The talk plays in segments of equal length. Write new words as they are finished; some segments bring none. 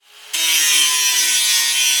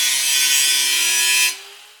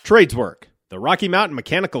Tradeswork, the Rocky Mountain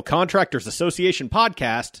Mechanical Contractors Association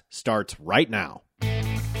podcast, starts right now. Here's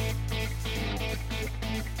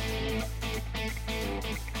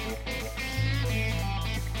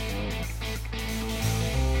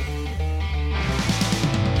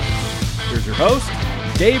your host,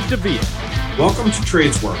 Dave DeVia. Welcome to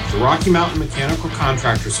Tradeswork, the Rocky Mountain Mechanical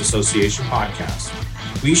Contractors Association podcast.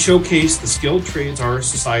 We showcase the skilled trades our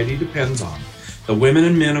society depends on, the women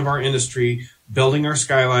and men of our industry, building our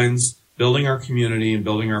skylines, building our community, and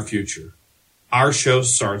building our future. Our show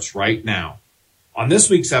starts right now. On this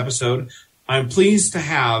week's episode, I'm pleased to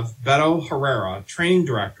have Beto Herrera, Training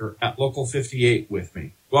Director at Local 58 with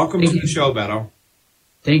me. Welcome to the show, Beto.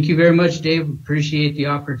 Thank you very much, Dave. Appreciate the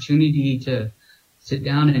opportunity to sit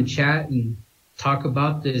down and chat and talk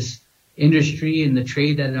about this industry and the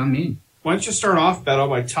trade that I'm in. Why don't you start off, Beto,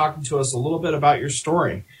 by talking to us a little bit about your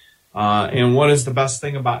story and what is the best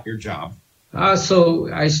thing about your job?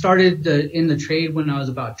 So I started in the trade when I was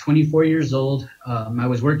about 24 years old. I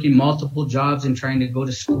was working multiple jobs and trying to go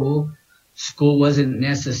to school. School wasn't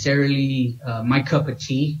necessarily my cup of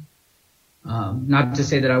tea. Not to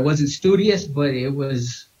say that I wasn't studious, but it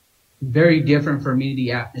was very different for me,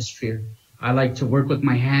 the atmosphere. I like to work with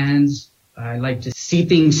my hands. I like to see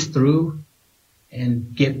things through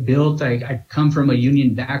and get built. I come from a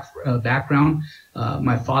union background.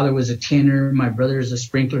 My father was a tinner. My brother is a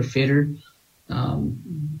sprinkler fitter.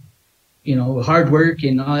 Hard work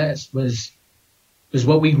and all that was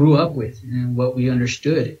what we grew up with and what we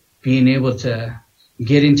understood. Being able to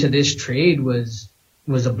get into this trade was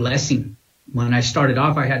a blessing. When I started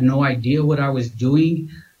off, I had no idea what I was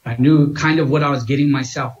doing. I knew kind of what I was getting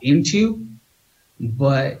myself into,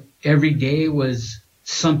 but every day was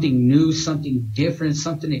something new, something different,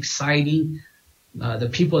 something exciting. The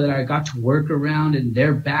people that I got to work around and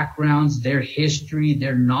their backgrounds, their history,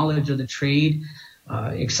 their knowledge of the trade,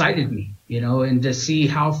 excited me, and to see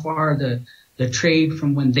how far the trade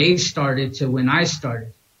from when they started to when I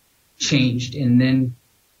started changed. And then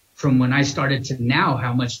from when I started to now,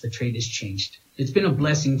 how much the trade has changed. It's been a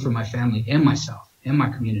blessing for my family and myself and my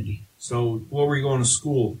community. So what were you going to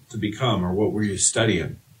school to become, or what were you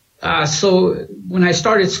studying? So when I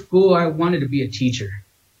started school, I wanted to be a teacher.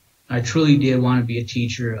 I truly did want to be a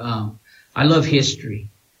teacher. I love history,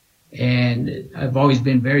 and I've always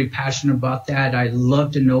been very passionate about that. I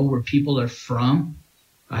love to know where people are from.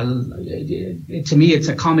 To me, it's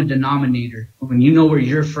a common denominator. When you know where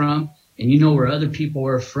you're from and you know where other people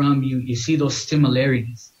are from, you see those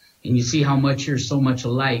similarities and you see how much you're so much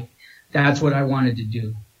alike. That's what I wanted to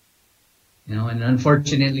do. And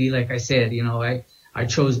unfortunately, like I said, I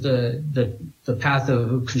chose the path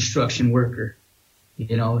of a construction worker.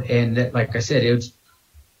 And that, like I said,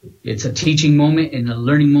 it's a teaching moment and a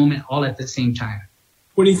learning moment all at the same time.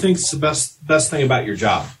 What do you think is the best thing about your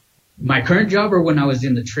job? My current job, or when I was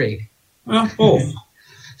in the trade? Well, both.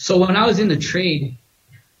 So when I was in the trade,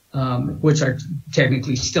 which I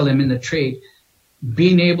technically still am in the trade,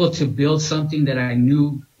 being able to build something that I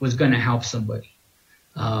knew was going to help somebody.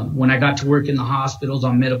 When I got to work in the hospitals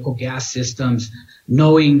on medical gas systems,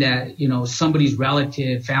 knowing that, somebody's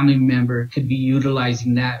relative, family member could be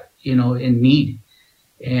utilizing that, in need,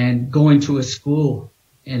 and going to a school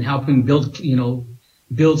and helping build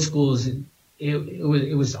schools.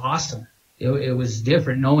 It was awesome. It was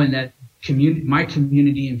different knowing that my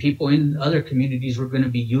community and people in other communities were going to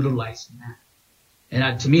be utilizing that.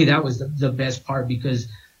 And to me, that was the best part, because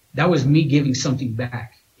that was me giving something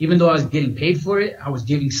back. Even though I was getting paid for it, I was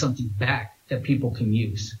giving something back that people can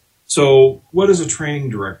use. So what does a training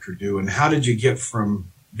director do, and how did you get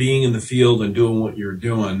from being in the field and doing what you're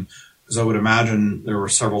doing? Because I would imagine there were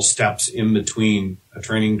several steps in between a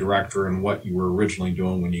training director and what you were originally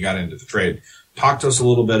doing when you got into the trade. Talk to us a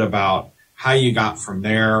little bit about how you got from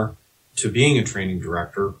there to being a training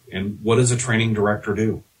director, and what does a training director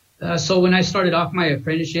do? So when I started off my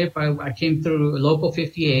apprenticeship, I came through Local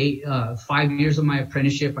 58, 5 years of my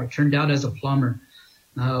apprenticeship. I turned out as a plumber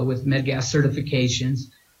with MedGas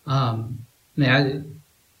certifications.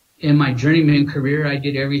 In my journeyman career, I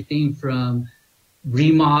did everything from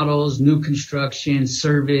remodels, new construction,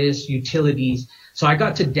 service, utilities. So I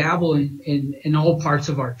got to dabble in all parts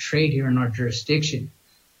of our trade here in our jurisdiction.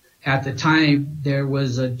 At the time, there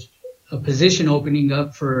was a position opening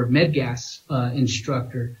up for MedGas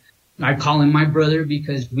instructor. I call him my brother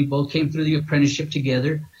because we both came through the apprenticeship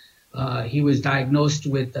together. He was diagnosed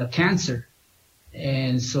with cancer,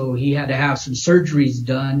 and so he had to have some surgeries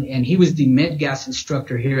done, and he was the MedGas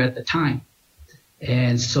instructor here at the time.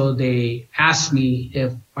 And so they asked me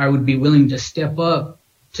if I would be willing to step up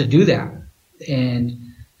to do that.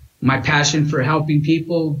 And my passion for helping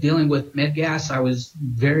people, dealing with MedGas. I was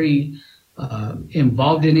very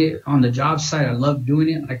involved in it on the job site. I loved doing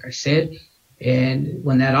it, like I said. And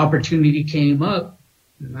when that opportunity came up,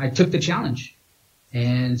 I took the challenge.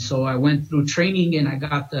 And so I went through training and I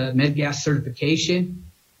got the MedGas certification.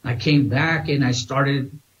 I came back and I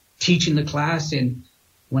started teaching the class. And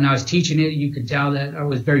when I was teaching it, you could tell that I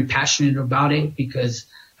was very passionate about it because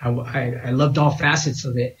I loved all facets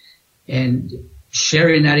of it. And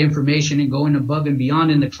sharing that information and going above and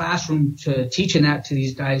beyond in the classroom to teaching that to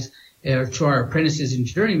these guys, to our apprentices and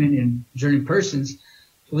journeymen and journey persons,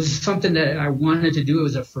 it was something that I wanted to do. It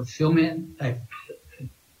was a fulfillment that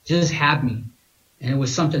just had me. And it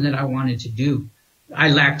was something that I wanted to do. I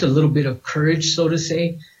lacked a little bit of courage, so to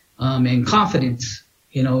say, and confidence.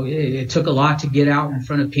 You know, it took a lot to get out in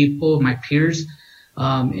front of people, my peers,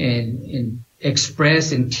 and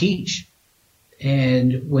express and teach.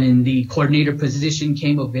 And when the coordinator position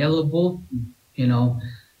came available, you know,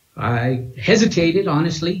 I hesitated,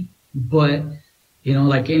 honestly, but, you know,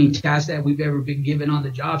 like any task that we've ever been given on the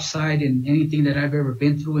job site and anything that I've ever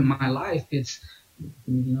been through in my life, it's,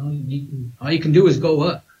 you know, all you can do is go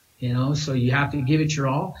up, you know, so you have to give it your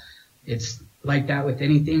all. It's like that with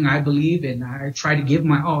anything, I believe, and I try to give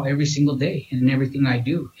my all every single day in everything I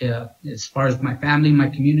do, as far as my family, my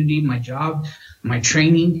community, my job, my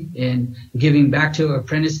training, and giving back to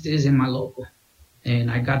apprentices in my local.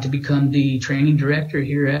 And I got to become the training director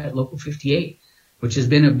here at Local 58, which has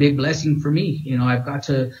been a big blessing for me. You know, I've got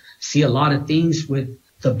to see a lot of things with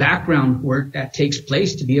the background work that takes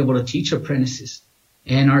place to be able to teach apprentices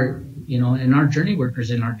and our, you know, and our journey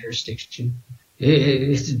workers in our jurisdiction.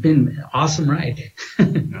 It's been an awesome ride.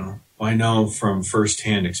 No, I know from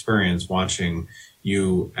firsthand experience watching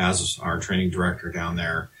you as our training director down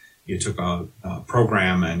there. You took a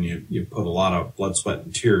program and you put a lot of blood, sweat,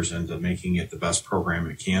 and tears into making it the best program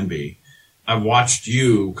it can be. I've watched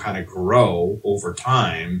you kind of grow over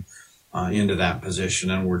time into that position,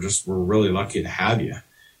 and we're really lucky to have you.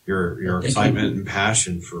 Your excitement and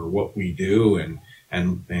passion for what we do and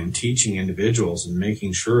teaching individuals and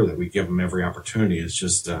making sure that we give them every opportunity is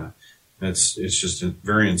just it's just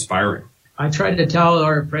very inspiring. I try to tell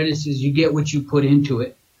our apprentices, you get what you put into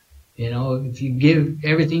it. You know, if you give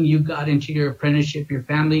everything you got into your apprenticeship, your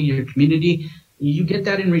family, your community, you get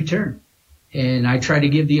that in return. And I try to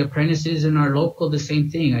give the apprentices in our local the same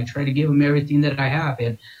thing. I try to give them everything that I have.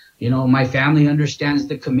 And, you know, my family understands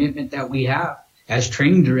the commitment that we have as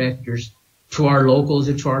training directors to our locals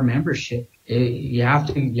and to our membership. You have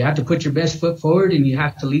to put your best foot forward, and you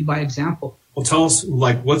have to lead by example. Well, tell us,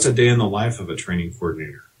 like, what's a day in the life of a training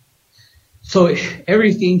coordinator? So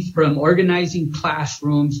everything from organizing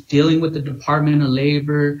classrooms, dealing with the Department of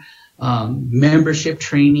Labor, membership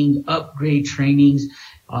training, upgrade trainings,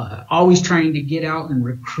 always trying to get out and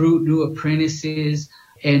recruit new apprentices,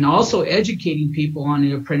 and also educating people on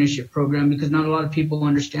the apprenticeship program, because not a lot of people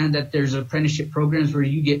understand that there's apprenticeship programs where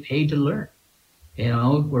you get paid to learn, you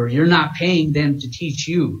know, where you're not paying them to teach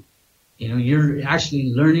you. You know, you're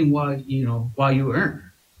actually learning while you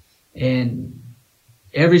earn. And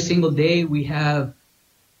every single day we have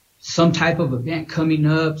some type of event coming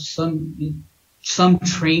up, some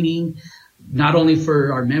training, not only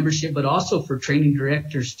for our membership, but also for training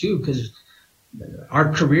directors too, because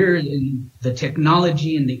our career in the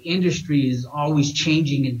technology and the industry is always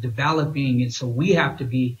changing and developing. And so we have to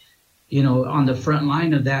be, you know, on the front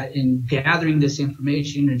line of that and gathering this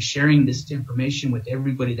information and sharing this information with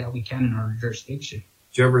everybody that we can in our jurisdiction.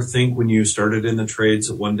 Did you ever think when you started in the trades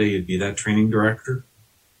that one day you'd be that training director?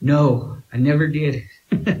 No, I never did.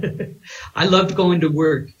 I loved going to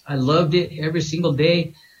work. I loved it every single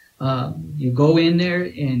day. You go in there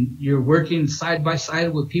and you're working side by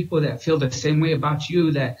side with people that feel the same way about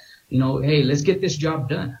you, that, you know, hey, let's get this job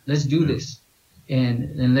done. Let's do this.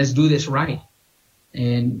 And let's do this right.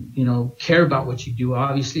 And, you know, care about what you do,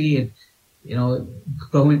 obviously. And, you know,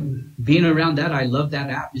 being around that, I love that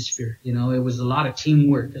atmosphere. You know, it was a lot of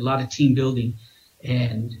teamwork, a lot of team building.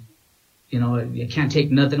 And, you know, you can't take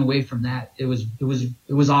nothing away from that. It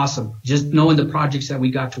was awesome. Just knowing the projects that we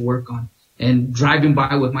got to work on and driving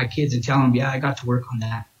by with my kids and telling them, yeah, I got to work on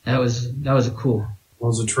that. That was a cool.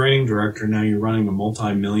 Well, as a training director, now you're running a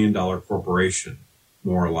multi-million-dollar corporation,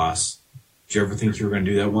 more or less. Did you ever think you were going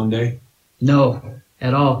to do that one day? No,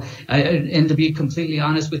 at all. And to be completely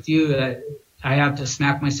honest with you, I have to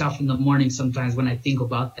smack myself in the morning sometimes when I think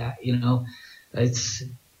about that. You know, it's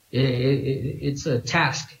a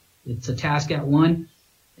task. It's a task at one,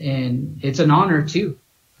 and it's an honor too,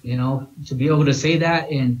 you know, to be able to say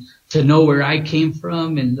that and to know where I came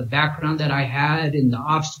from and the background that I had and the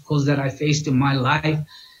obstacles that I faced in my life.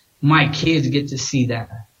 My kids get to see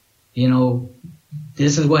that. you know,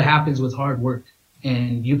 this is what happens with hard work,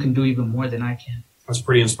 and you can do even more than I can. That's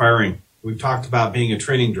pretty inspiring. We've talked about being a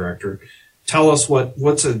training director. Tell us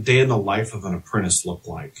what's a day in the life of an apprentice look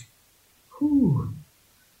like? Whew.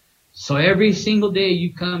 So every single day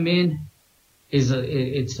you come in it's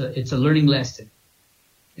a learning lesson.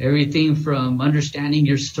 Everything from understanding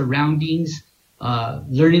your surroundings,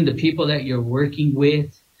 learning the people that you're working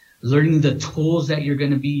with, learning the tools that you're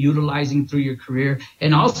going to be utilizing through your career,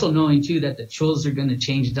 and also knowing too that the tools are going to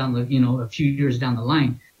change down a few years down the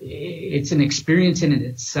line. It's an experience in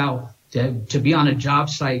itself to be on a job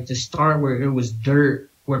site, to start where it was dirt,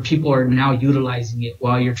 where people are now utilizing it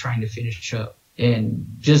while you're trying to finish up.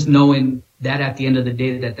 And just knowing that at the end of the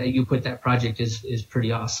day that you put that project is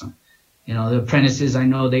pretty awesome. You know, the apprentices, I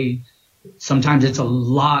know sometimes it's a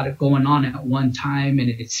lot going on at one time, and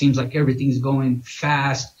it seems like everything's going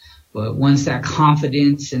fast. But once that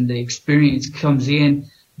confidence and the experience comes in,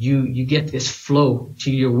 you get this flow to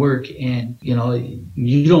your work, and, you know,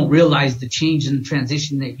 you don't realize the change and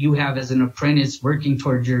transition that you have as an apprentice working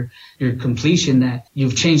towards your completion, that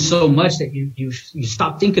you've changed so much that you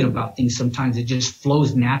stop thinking about things sometimes. It just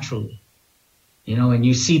flows naturally, you know, and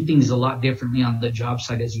you see things a lot differently on the job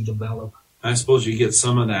site as you develop. I suppose you get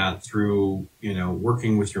some of that through, you know,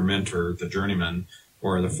 working with your mentor, the journeyman,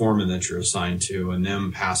 or the foreman that you're assigned to, and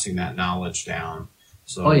them passing that knowledge down.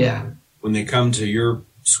 So oh, yeah. When they come to your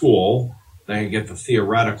school, they get the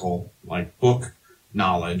theoretical, like, book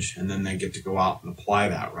knowledge, and then they get to go out and apply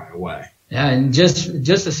that right away. Yeah, and just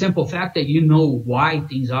the simple fact that you know why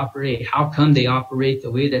things operate, how come they operate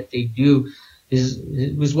the way that they do,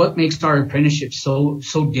 is what makes our apprenticeship so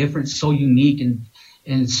different, so unique,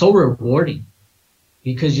 and so rewarding,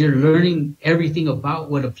 because you're learning everything about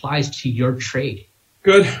what applies to your trade.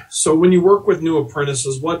 Good. So when you work with new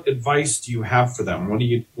apprentices, what advice do you have for them? What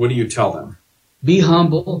do you tell them? Be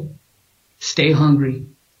humble, stay hungry,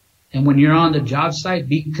 and when you're on the job site,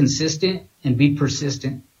 be consistent and be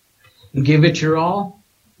persistent. And give it your all.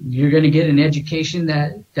 You're going to get an education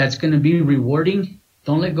that's going to be rewarding.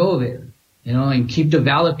 Don't let go of it, you know, and keep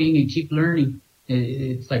developing and keep learning.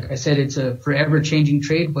 It's like I said, it's a forever changing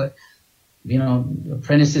trade, but, you know,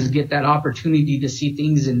 apprentices get that opportunity to see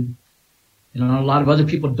things, and, you know, a lot of other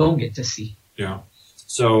people don't get to see. Yeah.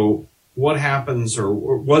 So what happens, or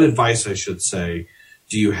what advice, I should say,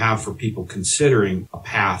 do you have for people considering a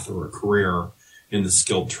path or a career in the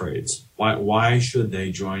skilled trades? Why should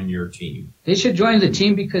they join your team? They should join the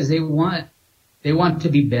team because they want to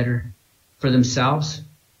be better for themselves,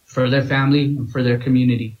 for their family, and for their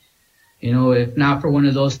community. You know, if not for one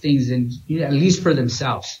of those things, then at least for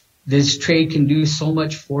themselves. This trade can do so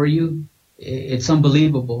much for you. It's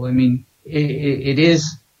unbelievable. I mean, it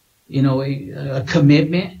is, you know, a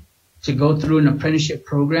commitment to go through an apprenticeship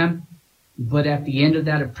program. But at the end of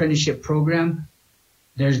that apprenticeship program,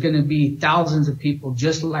 there's going to be thousands of people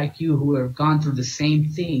just like you who have gone through the same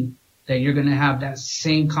thing that you're going to have that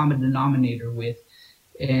same common denominator with.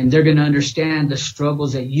 And they're going to understand the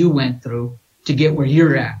struggles that you went through to get where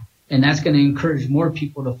you're at. And that's going to encourage more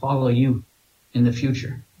people to follow you in the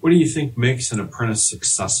future. What do you think makes an apprentice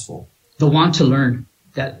successful? The want to learn,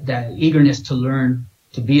 that eagerness to learn,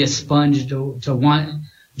 to be a sponge, to want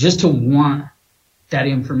that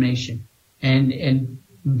information, and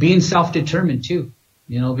being self-determined too,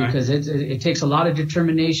 you know, because it takes a lot of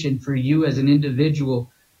determination for you as an individual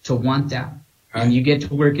to want that. Right. And you get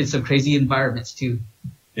to work in some crazy environments too.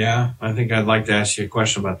 Yeah, I think I'd like to ask you a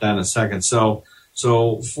question about that in a second. So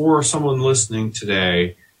for someone listening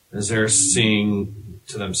today, as they're seeing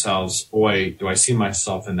to themselves, boy, do I see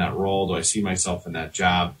myself in that role? Do I see myself in that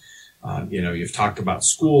job? You know, you've talked about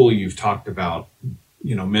school. You've talked about,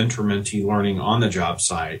 you know, mentor-mentee learning on the job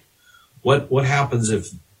site. What happens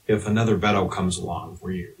if another Beto comes along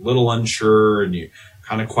where you're a little unsure and you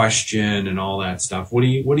kind of question and all that stuff? What do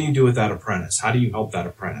you do with that apprentice? How do you help that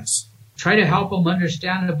apprentice? Try to help them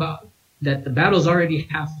understand about that the battle's already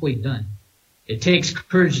halfway done. It takes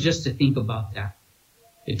courage just to think about that.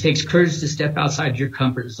 It takes courage to step outside your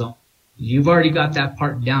comfort zone. You've already got that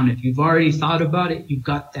part down. If you've already thought about it, you've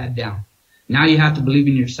got that down. Now you have to believe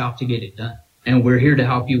in yourself to get it done. And we're here to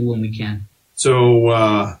help you when we can.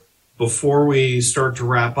 So before we start to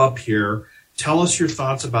wrap up here, tell us your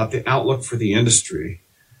thoughts about the outlook for the industry.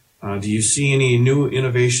 Do you see any new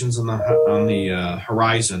innovations on the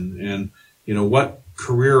horizon? And, you know, what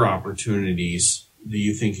career opportunities do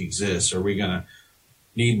you think exist? Are we going to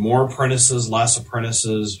need more apprentices, less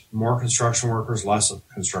apprentices, more construction workers, less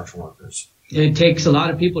construction workers? It takes a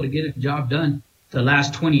lot of people to get a job done. The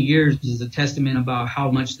last 20 years is a testament about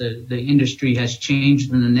how much the industry has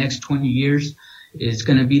changed in the next 20 years. it's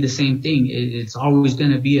going to be the same thing. It's always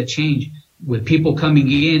going to be a change. With people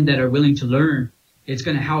coming in that are willing to learn, it's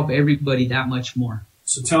going to help everybody that much more.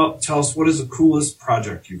 So tell us, what is the coolest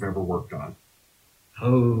project you've ever worked on?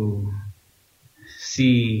 Oh,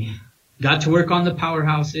 see, got to work on the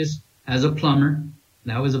powerhouses as a plumber.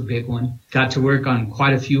 That was a big one. Got to work on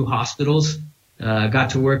quite a few hospitals. Got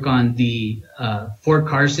to work on the Fort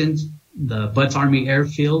Carson's, the Butts Army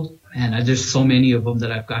Airfield, and there's so many of them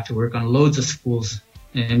that I've got to work on. Loads of schools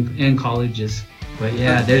and colleges. But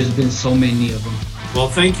yeah, there's been so many of them. Well,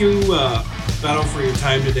 thank you, Beto, for your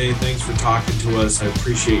time today. Thanks for talking to us. I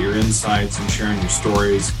appreciate your insights and sharing your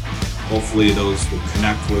stories. Hopefully those will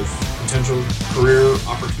connect with potential career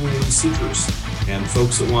opportunity seekers and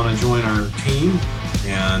folks that want to join our team.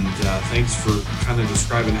 And thanks for kind of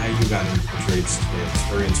describing how you got into the trades today. It's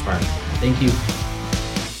very inspiring. Thank you.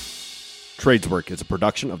 Tradeswork is a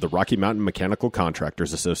production of the Rocky Mountain Mechanical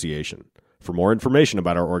Contractors Association. For more information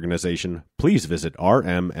about our organization, please visit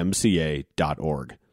rmmca.org.